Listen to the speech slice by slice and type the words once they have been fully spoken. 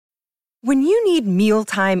When you need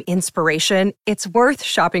mealtime inspiration, it's worth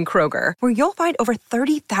shopping Kroger, where you'll find over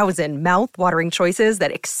 30,000 mouth-watering choices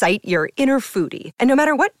that excite your inner foodie. And no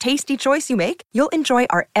matter what tasty choice you make, you'll enjoy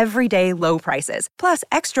our everyday low prices, plus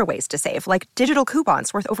extra ways to save, like digital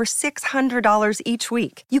coupons worth over $600 each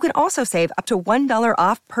week. You can also save up to $1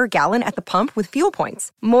 off per gallon at the pump with fuel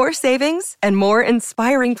points. More savings and more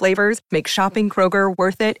inspiring flavors make shopping Kroger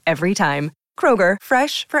worth it every time. Kroger,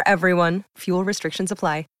 fresh for everyone. Fuel restrictions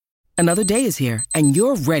apply. Another day is here, and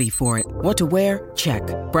you're ready for it. What to wear? Check.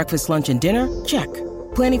 Breakfast, lunch, and dinner? Check.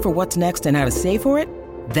 Planning for what's next and how to save for it?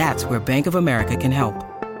 That's where Bank of America can help.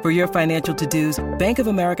 For your financial to-dos, Bank of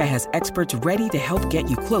America has experts ready to help get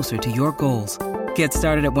you closer to your goals. Get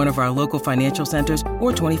started at one of our local financial centers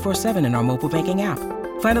or 24/7 in our mobile banking app.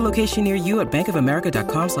 Find a location near you at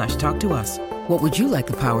bankofamerica.com/talktous. What would you like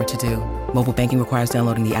the power to do? Mobile banking requires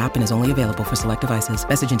downloading the app and is only available for select devices.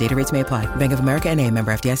 Message and data rates may apply. Bank of America N.A.,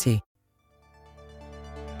 member FDIC.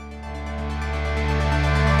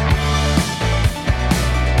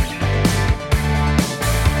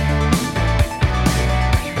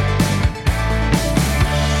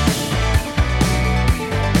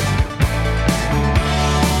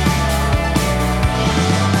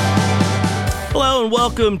 Hello and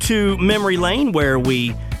welcome to Memory Lane, where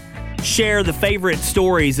we share the favorite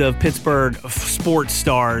stories of Pittsburgh sports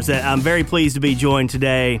stars. I'm very pleased to be joined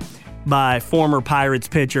today by former Pirates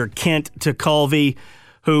pitcher Kent Tekulve,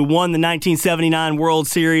 who won the 1979 World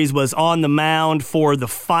Series, was on the mound for the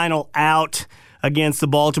final out against the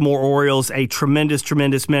Baltimore Orioles. A tremendous,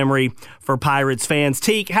 tremendous memory for Pirates fans.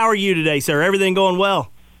 Teak, how are you today, sir? Everything going well?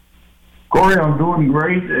 Corey, I'm doing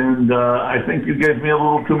great, and I think you gave me a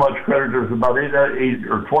little too much credit. There's about 8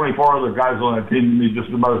 or 24 other guys on that team who need just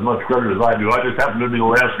about as much credit as I do. I just happen to be the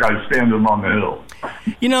last guy standing on the hill.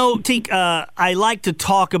 You know, Teak, I like to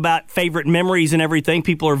talk about favorite memories and everything.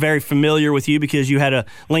 People are very familiar with you because you had a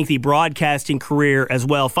lengthy broadcasting career as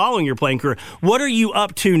well following your playing career. What are you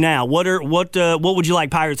up to now? What would you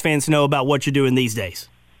like Pirates fans to know about what you're doing these days?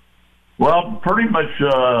 Well, pretty much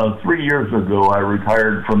 3 years ago, I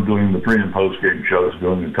retired from doing the pre- and post-game shows,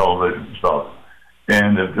 doing the television stuff,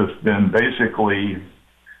 and have just been basically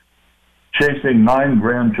chasing 9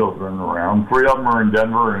 grandchildren around. 3 of them are in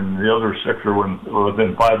Denver, and the other 6 are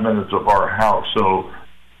within 5 minutes of our house. So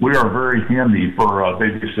we are very handy for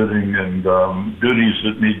babysitting and duties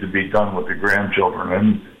that need to be done with the grandchildren.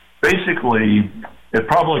 And basically, it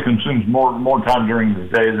probably consumes more time during the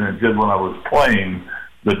day than it did when I was playing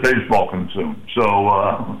that baseball consumed.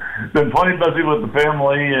 So been plenty busy with the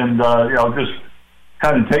family and, just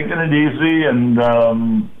kind of taking it easy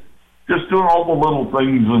and just doing all the little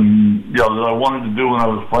things and that I wanted to do when I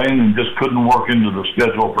was playing and just couldn't work into the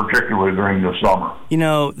schedule, particularly during the summer. You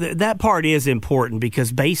know, that part is important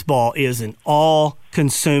because baseball is an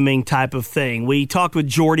all-consuming type of thing. We talked with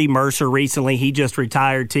Jordy Mercer recently. He just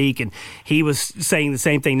retired, Teak, and he was saying the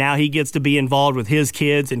same thing. Now he gets to be involved with his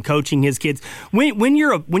kids and coaching his kids. When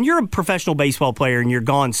you're a professional baseball player and you're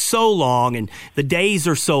gone so long and the days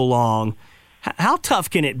are so long, how tough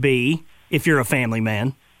can it be if you're a family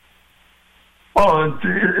man? Well,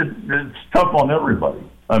 it's tough on everybody.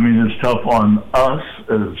 I mean, it's tough on us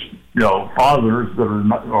as, fathers that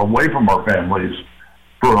are away from our families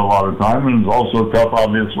for a lot of time, and it's also tough,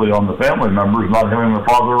 obviously, on the family members not having the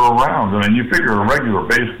father around. I mean, you figure a regular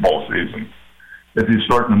baseball season, if you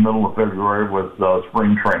start in the middle of February with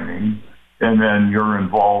spring training, and then you're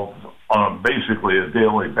involved on basically a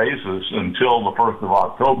daily basis until the 1st of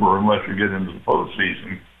October, unless you get into the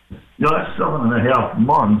postseason. That's 7.5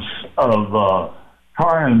 months of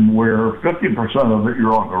time where 50% of it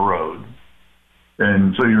you're on the road,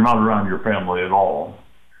 and so you're not around your family at all.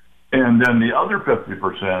 And then the other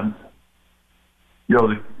 50%,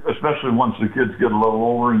 especially once the kids get a little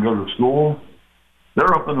older and go to school,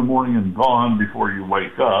 they're up in the morning and gone before you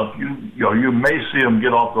wake up. You may see them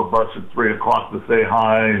get off the bus at 3 o'clock to say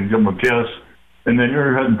hi and give them a kiss. And then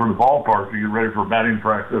you're heading for the ballpark to get ready for batting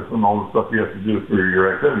practice and all the stuff you have to do for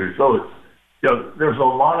your activities. So, there's a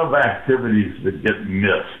lot of activities that get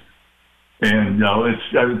missed. And,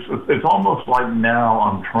 it's almost like now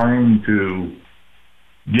I'm trying to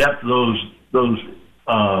get those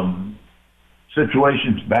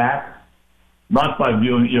situations back, not by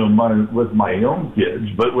viewing, with my own kids,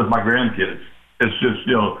 but with my grandkids. It's just,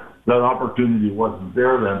 that opportunity wasn't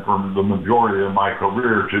there then for the majority of my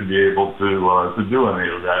career to be able to do any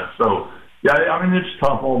of that. So, it's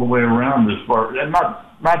tough all the way around as far, and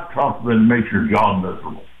not tough that makes your job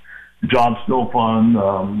miserable. The job's still fun.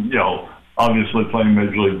 Obviously playing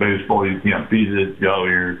Major League Baseball, you can't beat it.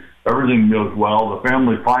 Everything goes well. The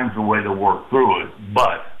family finds a way to work through it,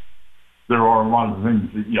 but there are a lot of things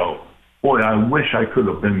that, boy, I wish I could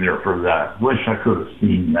have been there for that. Wish I could have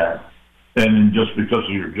seen that. And just because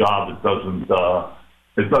of your job, it doesn't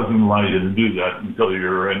allow you to do that until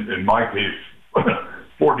you're, in my case,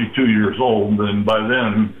 42 years old. And by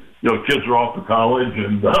then, kids are off to college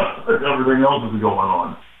and everything else is going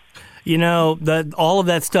on. All of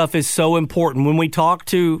that stuff is so important. When we talk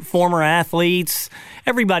to former athletes,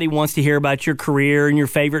 everybody wants to hear about your career and your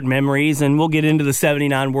favorite memories, and we'll get into the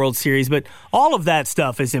 79 World Series, but all of that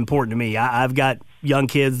stuff is important to me. I've got young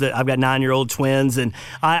kids, I've got 9-year-old twins, and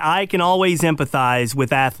I can always empathize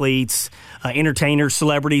with athletes, entertainers,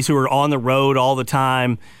 celebrities who are on the road all the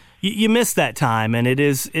time. You miss that time, and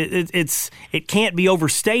it can't be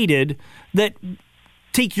overstated that,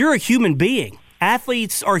 Teak, you're a human being.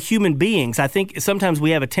 Athletes are human beings. I think sometimes we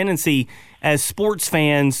have a tendency as sports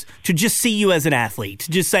fans to just see you as an athlete, to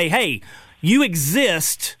just say, hey, you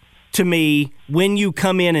exist to me when you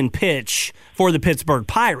come in and pitch for the Pittsburgh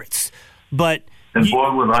Pirates. But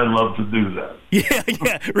boy, would I love to do that.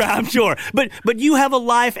 Yeah, right, I'm sure. But you have a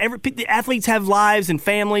life. The athletes have lives and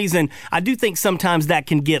families, and I do think sometimes that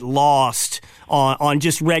can get lost on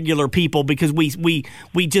just regular people because we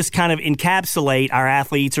just kind of encapsulate our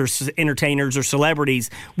athletes or entertainers or celebrities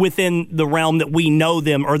within the realm that we know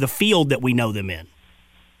them or the field that we know them in.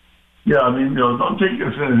 Yeah, I mean, don't take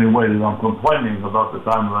this in any way that I'm complaining about the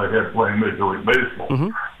time that I had playing Major League Baseball.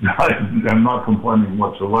 Mm-hmm. I'm not complaining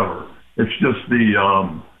whatsoever. It's just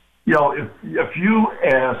if you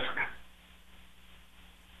ask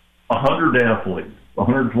 100 athletes,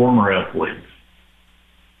 100 former athletes,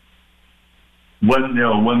 when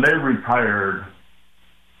they retired,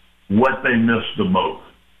 what they missed the most,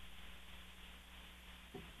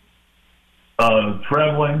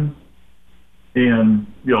 traveling and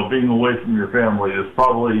being away from your family is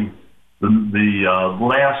probably the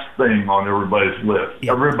last thing on everybody's list.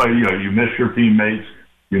 Yep. Everybody, you miss your teammates.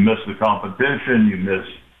 You miss the competition. You miss,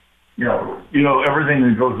 everything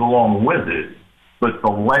that goes along with it. But the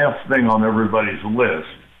last thing on everybody's list,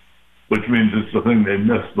 which means it's the thing they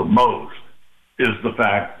miss the most, is the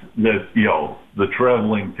fact that, the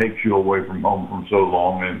traveling takes you away from home for so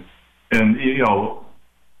long. And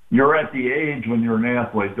you're at the age when you're an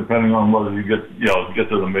athlete, depending on whether you get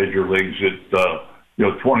to the major leagues at,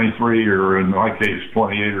 23 or in my case,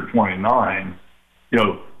 28 or 29,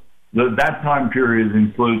 that time period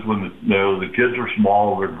includes when the kids are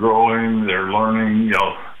small, they're growing, they're learning,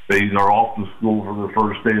 they are off to school for the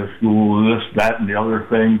first day of school, this, that, and the other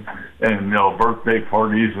thing, and birthday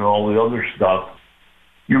parties and all the other stuff.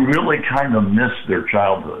 You really kind of miss their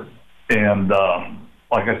childhood, and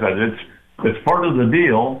like I said, it's part of the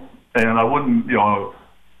deal. And I wouldn't,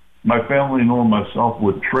 my family nor myself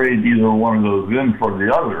would trade either one of those in for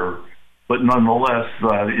the other, but nonetheless,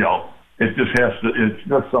 it's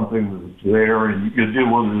just something that's there, and you deal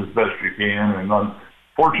with it as best you can. And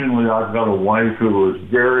unfortunately, I've got a wife who is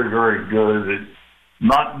very, very good at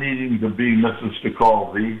not needing to be Mrs.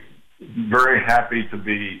 Tecalvi, very happy to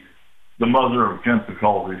be the mother of Kent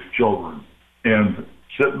Tecalvi's children, and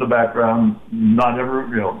sit in the background.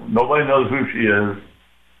 Nobody knows who she is,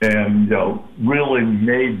 and really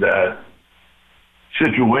made that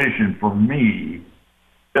situation for me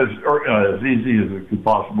as easy as it could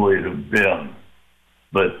possibly have been.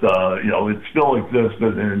 But, it still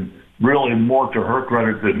existed, and really more to her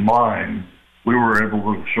credit than mine, we were able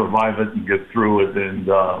to survive it and get through it. And,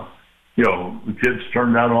 the kids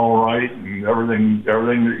turned out all right, and everything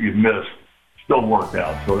that you missed still worked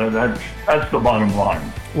out. So that's the bottom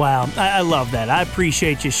line. Wow. I love that. I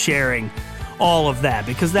appreciate you sharing all of that,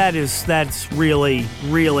 because that's really,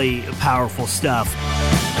 really powerful stuff.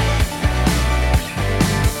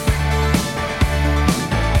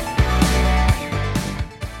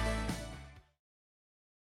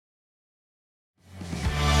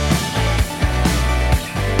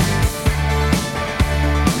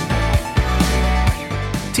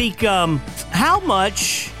 Teak, how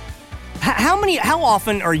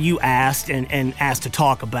often are you asked and asked to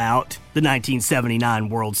talk about the 1979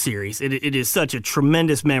 World Series? It is such a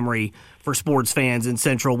tremendous memory for sports fans in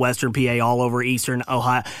Central, Western PA, all over Eastern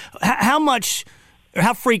Ohio.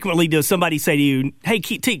 How frequently does somebody say to you, "Hey,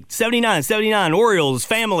 Teak, 79, Orioles,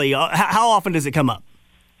 family"? How often does it come up?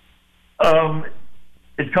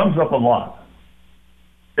 It comes up a lot,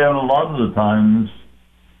 and a lot of the times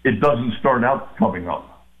it doesn't start out coming up.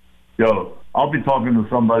 I'll be talking to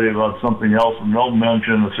somebody about something else, and they'll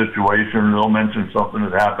mention a situation, or they'll mention something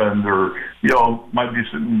that happened, or might be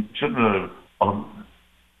sitting at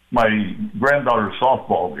my granddaughter's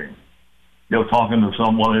softball game, talking to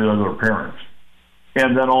one of the other parents,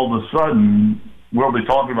 and then all of a sudden we'll be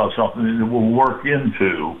talking about something that will work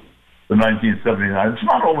into the 1979. It's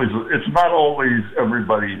not always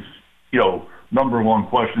everybody's, number one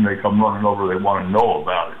question they come running over. They want to know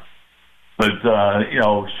about it. But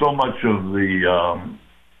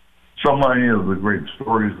so many of the great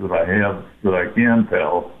stories that I have that I can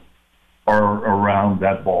tell are around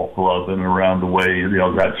that ball club and around the way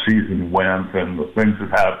that season went and the things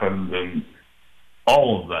that happened and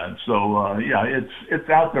all of that. So it's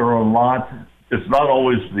out there a lot. It's not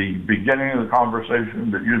always the beginning of the conversation,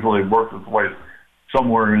 but usually works its way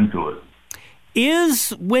somewhere into it.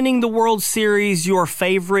 Is winning the World Series your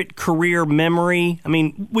favorite career memory? I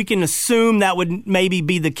mean, we can assume that would maybe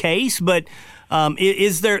be the case, but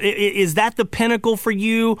is that the pinnacle for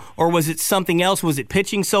you, or was it something else? Was it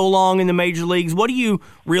pitching so long in the major leagues? What do you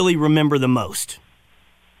really remember the most?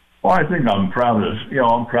 Well, I think I'm proud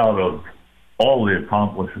of all the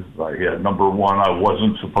accomplishments I had. Number one, I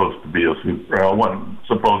wasn't supposed to be I wasn't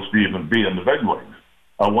supposed to even be in the big leagues.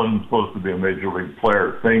 I wasn't supposed to be a major league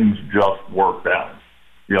player. Things just worked out.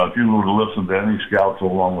 If you were to listen to any scouts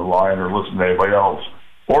along the line or listen to anybody else,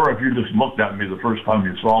 or if you just looked at me the first time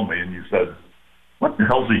you saw me and you said, what the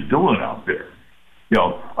hell's he doing out there?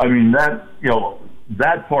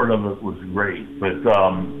 That part of it was great. But,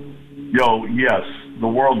 yes, the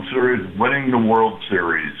World Series, winning the World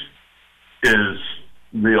Series is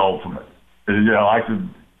the ultimate. I could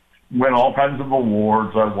win all kinds of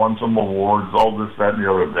awards. I won some awards, all this, that, and the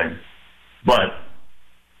other thing. But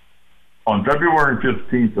on February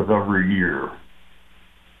 15th of every year,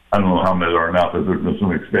 I don't know how many there are now because there's been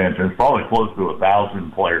some expansion. It's probably close to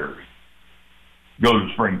 1,000 players go to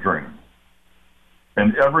spring training.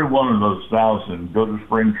 And every one of those 1,000 go to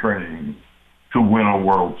spring training to win a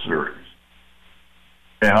World Series.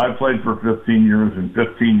 And I played for 15 years. In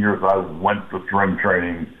 15 years, I went to spring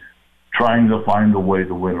training trying to find a way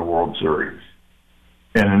to win a World Series.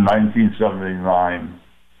 And in 1979,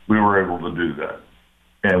 we were able to do that.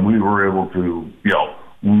 And we were able to,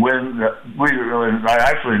 win. I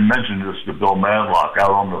actually mentioned this to Bill Madlock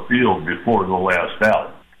out on the field before the last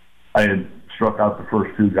out. I had struck out the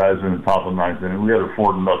first two guys in the top of the ninth inning. We had a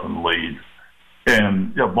 4-0 lead.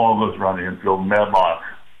 And ball goes around the infield. Madlock,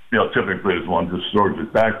 typically is one just throws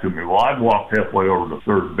it back to me. Well, I walked halfway over to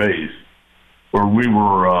third base where we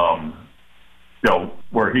were,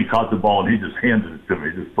 where he caught the ball and he just handed it to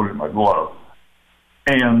me, just put it in my glove.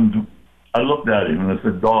 And I looked at him and I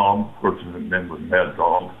said, Dog, of course his name was Mad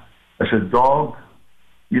Dog. I said, Dog,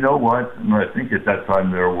 you know what? And I think at that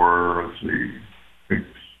time there were,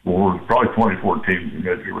 probably 24 teams in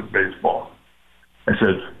Major League Baseball. I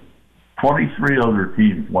said, 23 other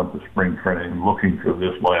teams went to spring training looking for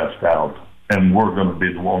this last out, and we're going to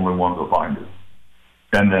be the only one to find it.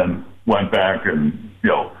 And then went back and,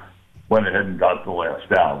 went ahead and got the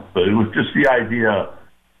last out. But it was just the idea.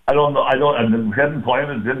 I hadn't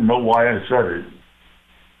planned it, didn't know why I said it.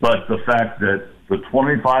 But the fact that the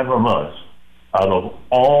 25 of us, out of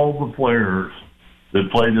all the players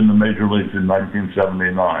that played in the major leagues in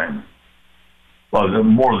 1979, well,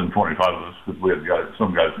 more than 25 of us, because we had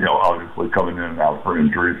some guys, obviously coming in and out for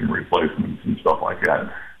injuries and replacements and stuff like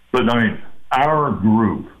that. But, our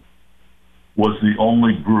group was the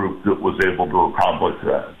only group that was able to accomplish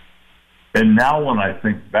that. And now when I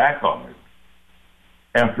think back on it,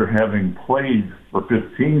 after having played for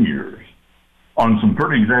 15 years on some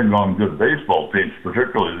pretty dang good baseball teams,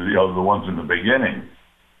 particularly the ones in the beginning,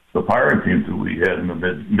 the Pirate teams that we had in the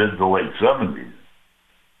mid to late 70s,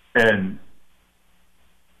 and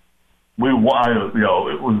we won,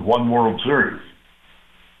 it was one World Series.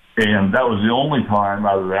 And that was the only time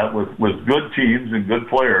out of that with good teams and good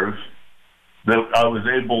players that I was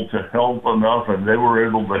able to help enough, and they were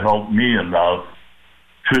able to help me enough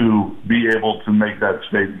to be able to make that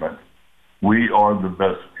statement. We are the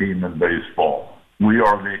best team in baseball. We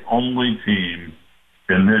are the only team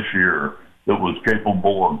in this year that was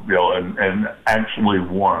capable of, and actually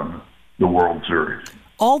won the World Series.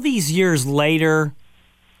 All these years later,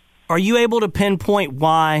 are you able to pinpoint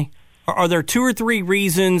why? Are there two or three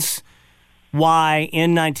reasons why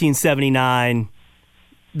in 1979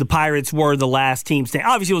 the Pirates were the last team standing?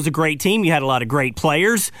 Obviously, it was a great team. You had a lot of great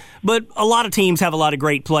players, but a lot of teams have a lot of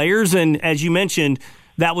great players, and as you mentioned,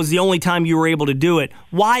 that was the only time you were able to do it.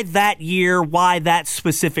 Why that year? Why that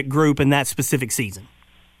specific group and that specific season?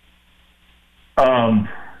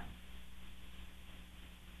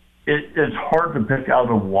 It's hard to pick out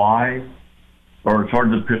a why, or it's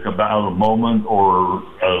hard to pick about a moment or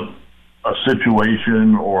a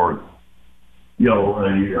situation or,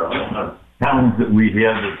 a talent that we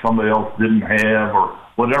had that somebody else didn't have or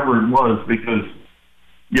whatever it was, because,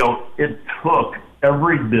 it took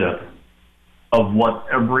every bit of what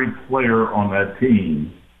every player on that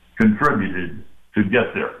team contributed to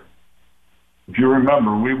get there. If you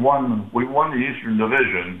remember, we won the Eastern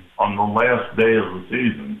Division on the last day of the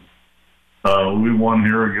season. We won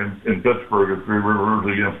here in Pittsburgh at Three Rivers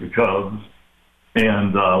against the Cubs,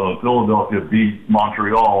 and Philadelphia beat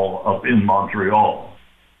Montreal up in Montreal.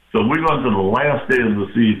 So we went to the last day of the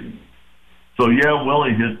season. So yeah,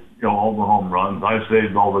 Willie hit all the home runs. I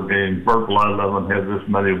saved all the games. Bert Blyleven had this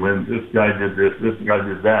many wins. This guy did this. This guy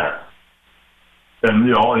did that. And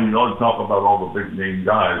you always talk about all the big name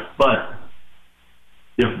guys, but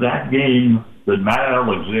if that game that Matt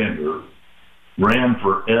Alexander ran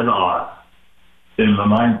for Ed Ott in the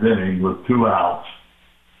ninth inning with 2 outs,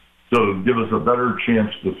 so give us a better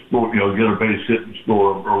chance to score, get a base hit and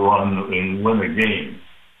score a run and win a game.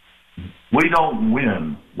 We don't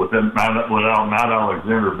win without Matt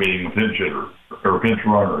Alexander being a pinch hitter or pinch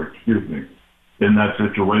runner, in that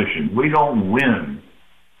situation. We don't win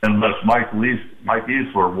unless Mike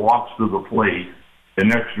Easler walks to the plate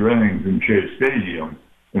in extra innings in Chase Stadium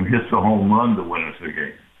and hits a home run to win us a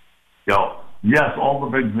game. Yes, all the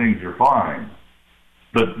big things are fine,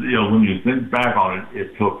 but when you think back on it,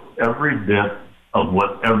 it took every bit of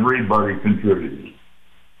what everybody contributed.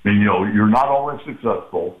 I mean, you're not always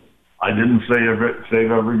successful. I didn't save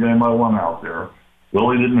every game I went out there.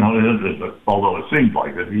 Willie didn't hit it, although it seemed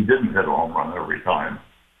like it. He didn't hit a home run every time.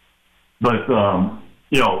 But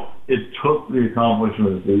it took the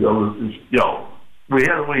accomplishment. We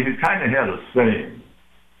kind of had a saying.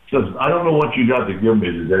 It says, I don't know what you got to give me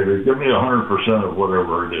today, but give me 100% of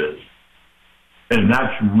whatever it is. And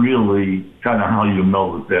that's really kind of how you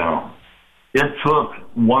melt it down. It took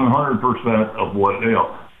 100% of what,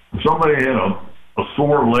 somebody had a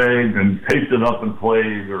sore leg and taped it up and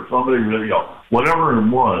played, or somebody really, whatever it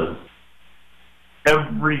was,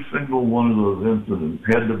 every single one of those incidents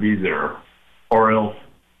had to be there, or else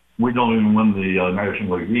we don't even win the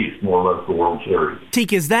National League East, more or less the World Series.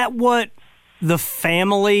 Teak, is that what the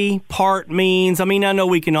family part means? I mean, I know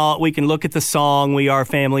we can look at the song "We Are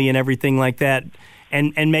Family" and everything like that,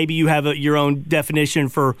 and maybe you have your own definition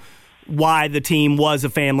for why the team was a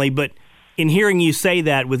family. But in hearing you say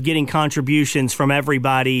that, with getting contributions from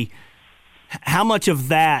everybody, how much of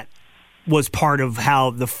that was part of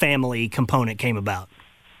how the family component came about?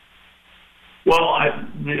 Well,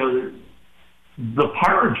 the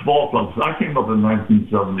Pirates ball clubs, I came up in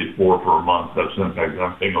 1974 for a month. I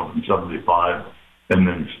came up in 75 and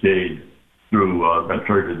then stayed through, got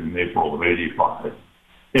traded in April of 85.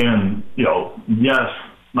 And, yes,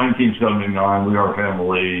 1979, we are a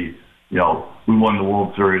family, we won the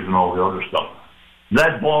World Series and all the other stuff.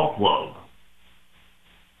 That ball club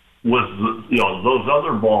was, those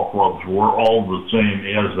other ball clubs were all the same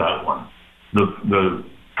as that one. The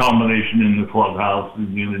combination in the clubhouse, the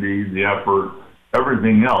unity, the effort,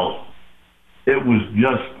 everything else. It was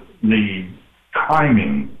just the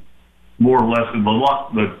timing, more or less,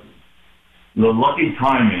 the lucky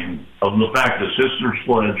timing of the fact that Sister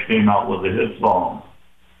Sledge came out with a hit song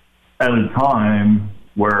at a time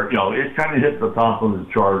where, it kind of hit the top of the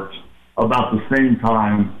charts about the same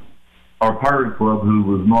time our Pirate Club, who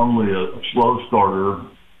was normally a slow starter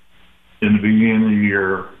in the beginning of the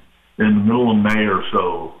year, in the middle of May or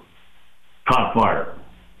so, caught fire.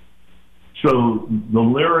 So the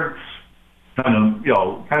lyrics kind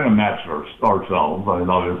of matched ourselves. I mean,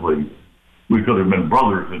 obviously, we could have been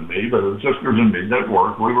brothers in me, but the sisters in me, that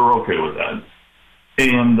worked. We were okay with that.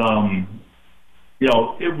 And,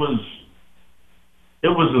 it was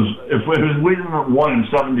if we didn't have won in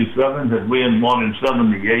 77, had we had won in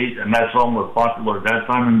 78, and that song was popular at that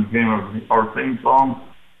time and became our theme song,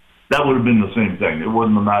 that would have been the same thing. It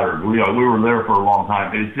wouldn't have mattered. We were there for a long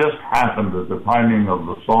time. It just happened that the timing of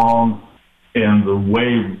the song and the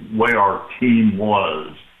way our team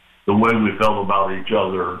was, the way we felt about each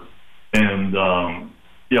other, and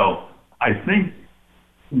I think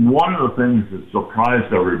one of the things that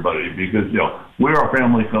surprised everybody, because We Are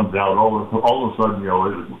Family comes out all of a sudden,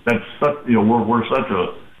 that's such, we're such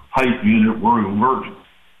a tight unit. We're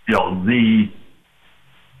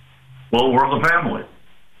the family.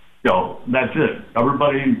 That's it.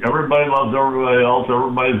 Everybody loves everybody else.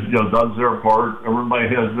 Everybody does their part. Everybody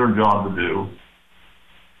has their job to do.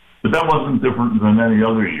 But that wasn't different than any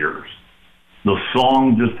other years. The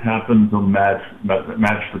song just happened to match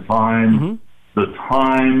the time. Mm-hmm. The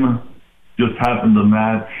time just happened to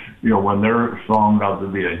match, when their song got to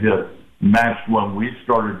be a hit, matched when we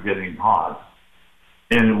started getting hot.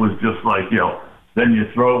 And it was just like, then you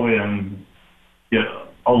throw in,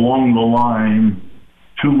 along the line,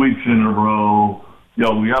 2 weeks in a row,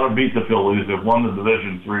 we got to beat the Phillies. They've won the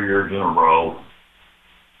division 3 years in a row.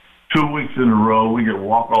 2 weeks in a row, we get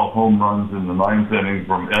walk-off home runs in the ninth inning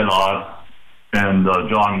from Ed Ott and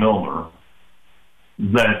John Milner.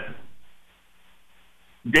 That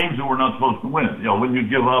games that we're not supposed to win. You know, when you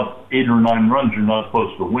give up 8 or 9 runs, you're not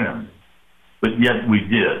supposed to win. But yet we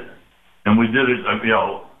did. And we did it, you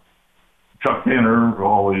know, Chuck Tanner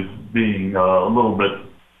always being a little bit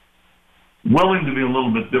willing to be a little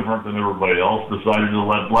bit different than everybody else, decided to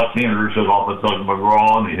let left-handers hit off the Tug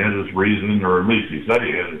McGraw, and he had his reason, or at least he said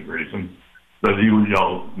he had his reason, that he was, you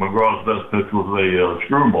know, McGraw's best pitch was a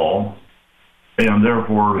screwball, and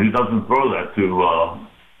therefore he doesn't throw that to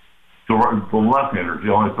left-handers. He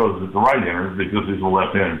only throws it to right-handers because he's a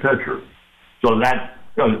left-handed pitcher. So that,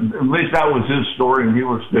 at least that was his story, and he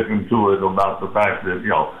was sticking to it about the fact that, you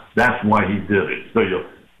know, that's why he did it. So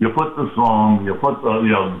you put the song, you put the,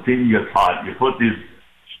 you know, the team gets hot, you put these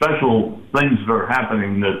special things that are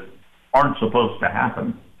happening that aren't supposed to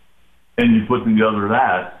happen, and you put together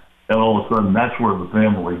that, and all of a sudden that's where the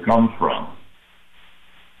family comes from.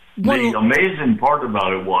 The amazing part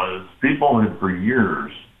about it was people had for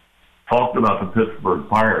years talked about the Pittsburgh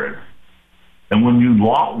Pirates, and when you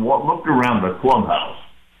looked around the clubhouse,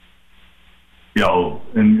 you know,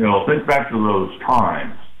 and, you know, think back to those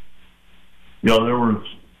times, you know, there was,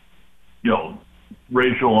 you know,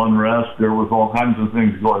 racial unrest, there was all kinds of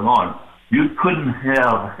things going on. You couldn't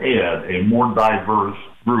have had a more diverse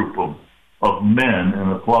group of men in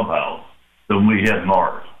the clubhouse than we had in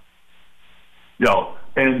ours. You know,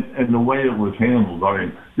 and the way it was handled, I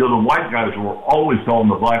mean, you know, the white guys were always telling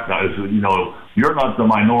the black guys that, you know, you're not the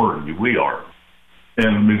minority, we are.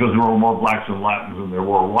 And because there were more blacks and Latins than there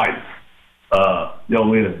were whites. You know,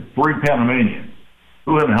 we had 3 Panamanians.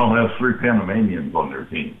 Who in the hell has 3 Panamanians on their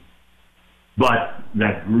team? But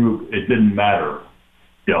that group, it didn't matter.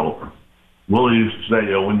 You know, Willie used to say,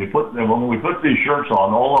 you know, when we put these shirts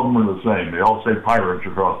on, all of them are the same. They all say Pirates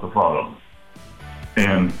across the front of them.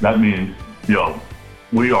 And that means, you know,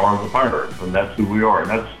 we are the Pirates, and that's who we are.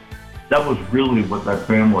 And that was really what that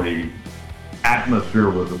family atmosphere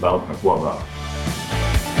was about in the clubhouse.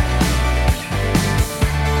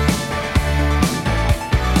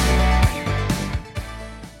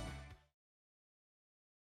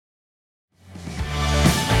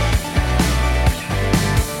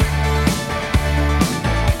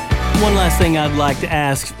 One last thing I'd like to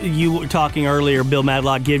ask. You were talking earlier, Bill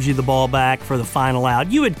Madlock gives you the ball back for the final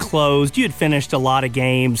out. You had finished a lot of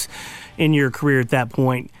games in your career at that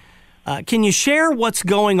point. Can you share what's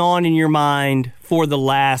going on in your mind for the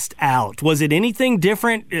last out? Was it anything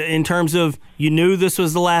different in terms of you knew this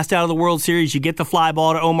was the last out of the World Series? You get the fly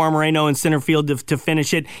ball to Omar Moreno in center field to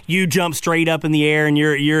finish it. You jump straight up in the air and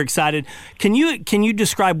you're excited. Can you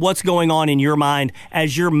describe what's going on in your mind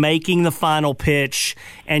as you're making the final pitch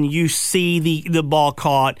and you see the ball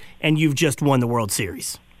caught and you've just won the World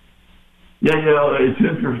Series? Yeah, you know, it's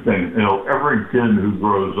interesting. You know, every kid who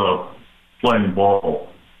grows up playing ball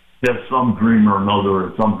has some dream or another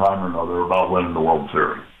at some time or another about winning the World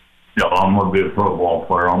Series. You know, I'm going to be a pro ball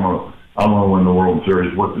player. I'm going to win the World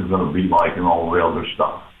Series. What's it going to be like and all the other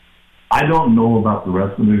stuff. I don't know about the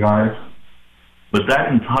rest of the guys, but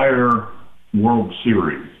that entire World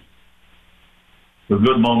Series, the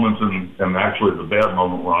good moments and actually the bad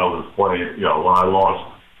moment when I was playing, you know, when I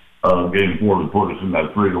lost Game 4 to put us in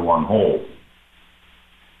that 3-1 hole,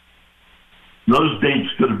 those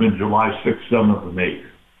dates could have been July 6th, 7th, and 8th.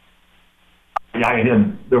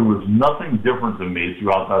 There was nothing different to me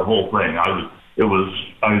throughout that whole thing.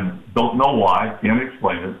 I don't know why, can't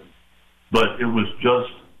explain it, but it was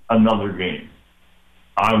just another game.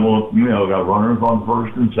 I will, you know, got runners on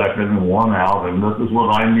first and second and 1 out, and this is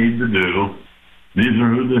what I need to do. These are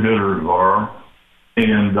who the hitters are,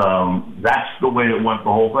 and that's the way it went.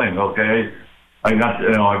 The whole thing. Okay, I got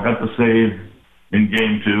the save in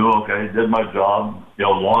Game 2. Okay, did my job. You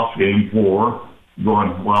know, lost Game 4.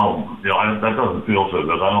 Going, well, you know, that doesn't feel so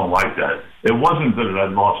good. I don't like that. It wasn't that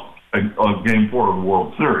I'd lost a Game 4 of the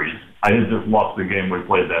World Series. I had just lost the game we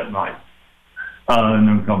played that night. And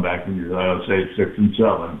then come back and say 6 and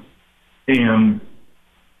 7. And,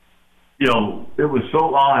 you know, it was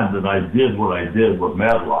so odd that I did what I did with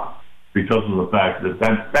Madlock because of the fact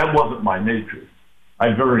that wasn't my nature.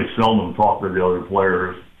 I very seldom talk to the other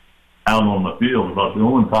players out on the field. About the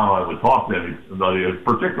only time I would talk to anybody,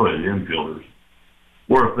 particularly the infielders,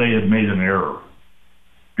 or if they had made an error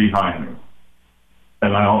behind me.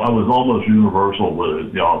 And I was almost universal with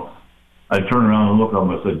it. You know, I'd turn around and look at them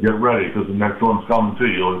and said, get ready, because the next one's coming to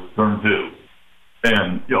you. It's turn 2.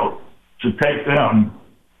 And, you know, to take them,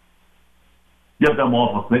 get them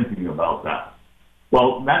off of thinking about that.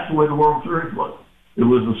 Well, that's the way the World Series was. It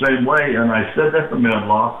was the same way, and I said that to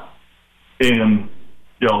Madlock, and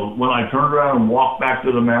when I turned around and walked back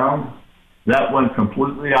to the mound, that went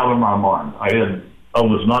completely out of my mind. I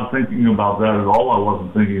was not thinking about that at all. I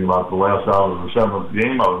wasn't thinking about the last out of the seventh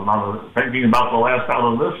game. I was not thinking about the last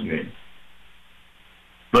out of this game.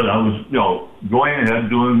 But I was, going ahead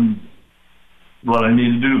doing what I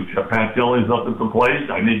need to do. Pat Kelly's up at the plate.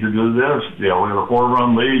 I need to do this. We have a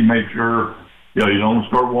 4-run lead. Make sure, you don't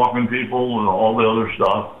start walking people and all the other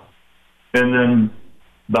stuff. And then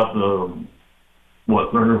about the,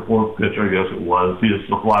 third or fourth pitch, I guess it was, he hits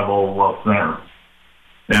the fly ball left center.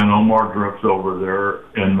 And Omar drifts over there,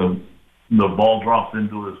 and the ball drops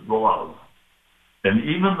into his glove. And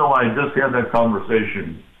even though I just had that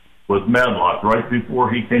conversation with Madlock right before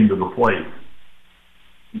he came to the plate,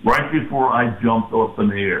 right before I jumped up in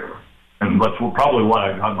the air, and that's probably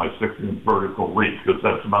why I got my 6-inch vertical leap, because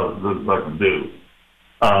that's about as good as I can do.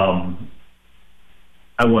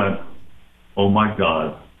 I went, oh my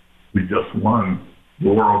God, we just won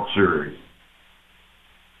the World Series.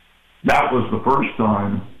 That was the first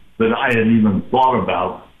time that I had even thought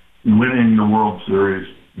about winning the World Series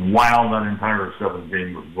while that entire 7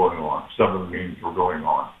 games was going on. 7 games were going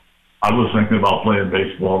on. I was thinking about playing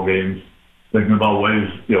baseball games, thinking about ways,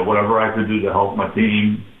 whatever I could do to help my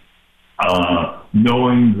team,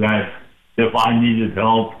 knowing that if I needed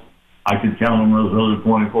help, I could count on those other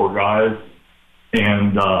 24 guys.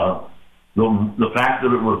 And the fact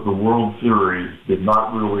that it was the World Series did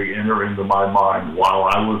not really enter into my mind while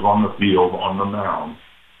I was on the field, on the mound,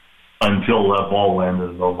 until that ball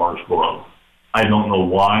landed in Omar's glove. I don't know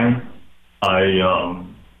why.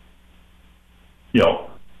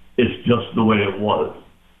 It's just the way it was.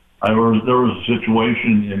 There was a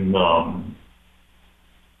situation in,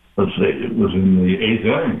 it was in the 8th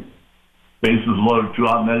inning. Bases loaded, 2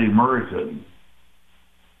 out, and Eddie Murray's hitting.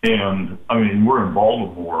 And, we're in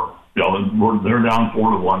Baltimore. They're down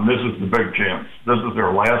 4-1. This is the big chance. This is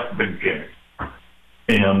their last big chance.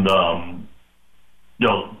 And,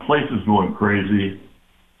 the place is going crazy.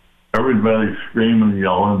 Everybody's screaming and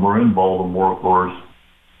yelling. We're in Baltimore, of course.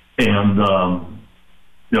 And,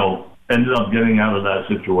 ended up getting out of that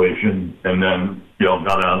situation and then,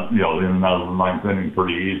 got out, in and out of the 9th inning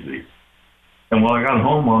pretty easy. And when I got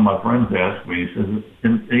home, one of my friends asked me, he says,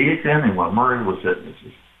 in the 8th inning when Murray was hitting, he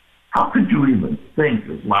says, how could you even think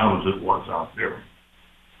as loud as it was out there?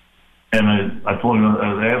 And I told him,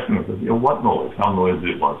 I was asking him, I said, what noise? How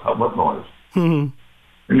noisy it was? What noise? Mm-hmm.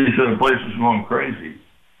 And he said, the place was going crazy.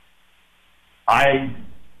 I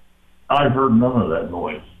heard none of that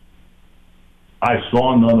noise. I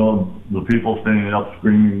saw none of the people standing up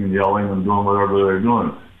screaming and yelling and doing whatever they were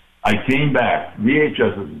doing. I came back.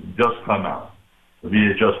 VHS has just come out. The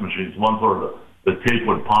VHS machines, one sort of the tape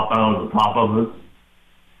would pop out of the top of it.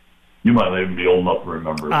 You might even be old enough to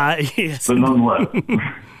remember that. Yes. But nonetheless,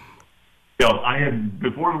 I had,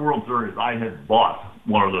 before the World Series, I had bought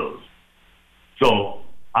one of those. So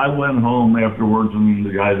I went home afterwards, and the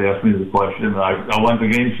guys asked me the question. I went to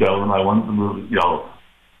Game 7. I went to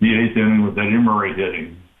the 8th inning with Eddie Murray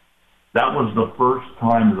hitting. That was the first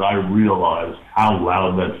time that I realized how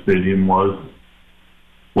loud that stadium was.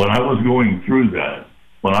 When I was going through that,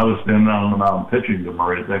 when I was standing out on the mound pitching to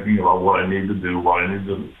Murray, thinking about what I need to do, what I need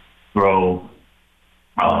to throw,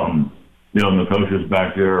 and the coaches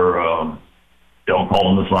back there,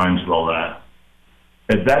 calling the signs and all that.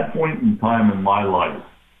 At that point in time in my life,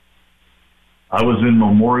 I was in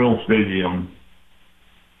Memorial Stadium.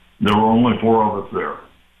 There were only 4 of us there.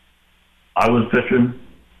 I was pitching.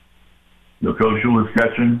 The coach was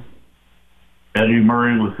catching. Eddie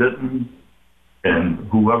Murray was hitting. And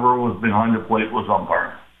whoever was behind the plate was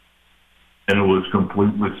umpiring. And it was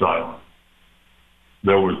completely silent.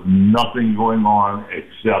 There was nothing going on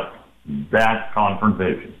except that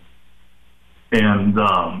confrontation. And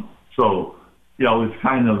so, it's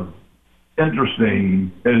kind of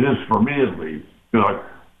interesting. It is for me at least.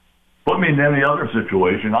 Put me in any other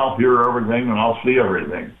situation, I'll hear everything and I'll see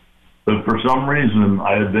everything. But for some reason,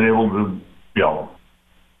 I had been able to,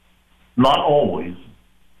 not always,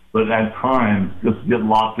 but at times just get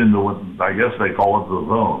locked into what I guess they call it the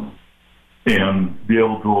zone and be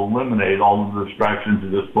able to eliminate all of the distractions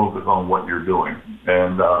and just focus on what you're doing.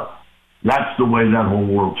 And that's the way that whole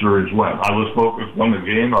World Series went. I was focused on the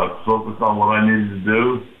game. I was focused on what I needed to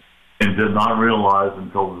do and did not realize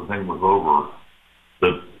until the thing was over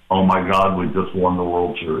that, oh my God, we just won the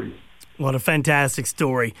World Series. What a fantastic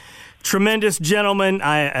story. Tremendous gentleman.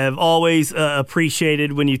 I have always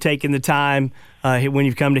appreciated when you've taken the time, when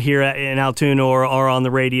you've come to here in Altoona or on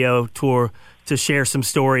the radio tour to share some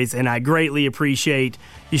stories, and I greatly appreciate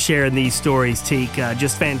you sharing these stories, Teak.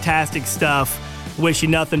 Just fantastic stuff. Wish you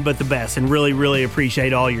nothing but the best, and really, really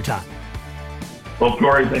appreciate all your time. Well,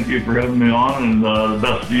 Corey, thank you for having me on, and the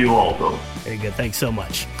best to you also. Very good. Thanks so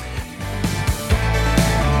much.